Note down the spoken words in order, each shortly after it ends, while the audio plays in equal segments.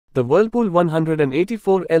The Whirlpool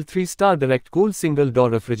 184L 3-star direct-cool single-door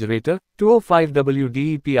refrigerator, 205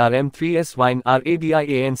 WDE PRM 3S Wine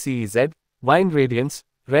RADIANCE-Z, Wine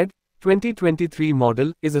Radiance-Z, 2023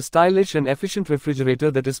 model, is a stylish and efficient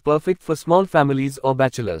refrigerator that is perfect for small families or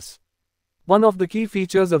bachelors. One of the key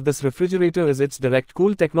features of this refrigerator is its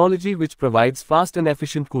direct-cool technology, which provides fast and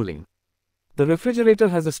efficient cooling. The refrigerator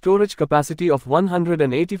has a storage capacity of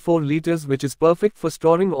 184 liters, which is perfect for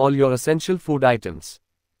storing all your essential food items.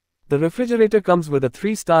 The refrigerator comes with a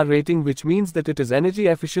 3-star rating, which means that it is energy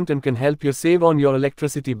efficient and can help you save on your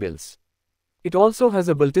electricity bills. It also has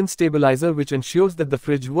a built-in stabilizer which ensures that the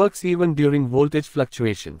fridge works even during voltage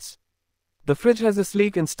fluctuations. The fridge has a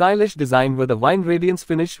sleek and stylish design with a wine radiance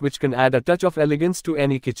finish which can add a touch of elegance to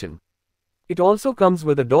any kitchen. It also comes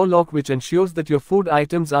with a door lock which ensures that your food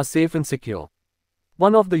items are safe and secure.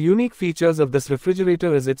 One of the unique features of this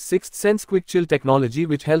refrigerator is its 6th Sense Quick Chill technology,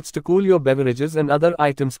 which helps to cool your beverages and other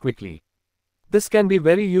items quickly. This can be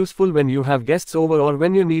very useful when you have guests over or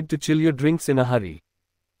when you need to chill your drinks in a hurry.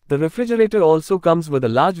 The refrigerator also comes with a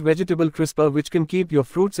large vegetable crisper which can keep your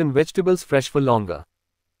fruits and vegetables fresh for longer.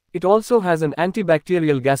 It also has an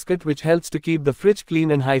antibacterial gasket which helps to keep the fridge clean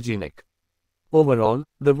and hygienic. Overall,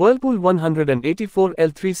 the Whirlpool 184L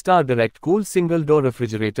 3-star direct-cool single-door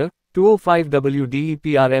refrigerator, 205 WDE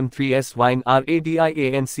PRM 3S Wine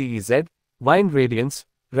RADIANCE-Z, Wine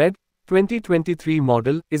Radiance-Z, 2023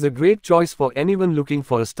 model, is a great choice for anyone looking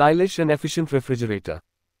for a stylish and efficient refrigerator.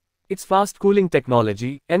 Its fast cooling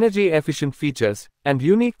technology, energy-efficient features, and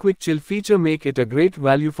unique quick chill feature make it a great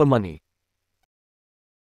value for money.